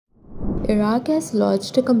Iraq has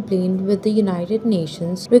lodged a complaint with the United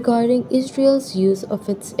Nations regarding Israel's use of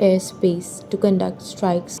its airspace to conduct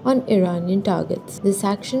strikes on Iranian targets. This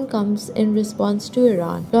action comes in response to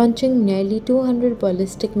Iran launching nearly 200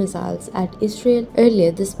 ballistic missiles at Israel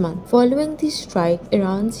earlier this month. Following the strike,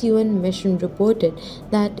 Iran's UN mission reported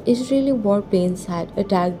that Israeli warplanes had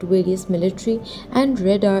attacked various military and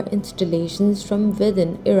radar installations from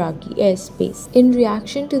within Iraqi airspace. In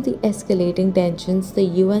reaction to the escalating tensions, the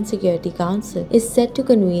UN Security Council is set to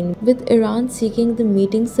convene, with Iran seeking the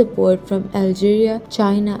meeting's support from Algeria,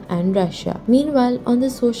 China, and Russia. Meanwhile, on the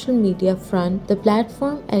social media front, the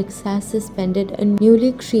platform X has suspended a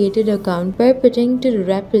newly created account purporting to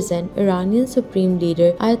represent Iranian Supreme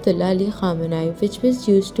Leader Ayatollah Ali Khamenei, which was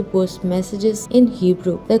used to post messages in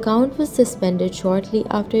Hebrew. The account was suspended shortly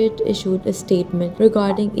after it issued a statement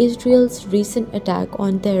regarding Israel's recent attack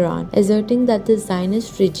on Tehran, asserting that the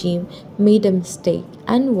Zionist regime made a mistake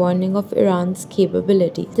and warning of Iran's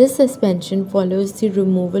capability. This suspension follows the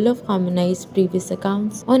removal of Khamenei's previous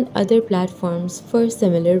accounts on other platforms for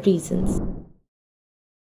similar reasons.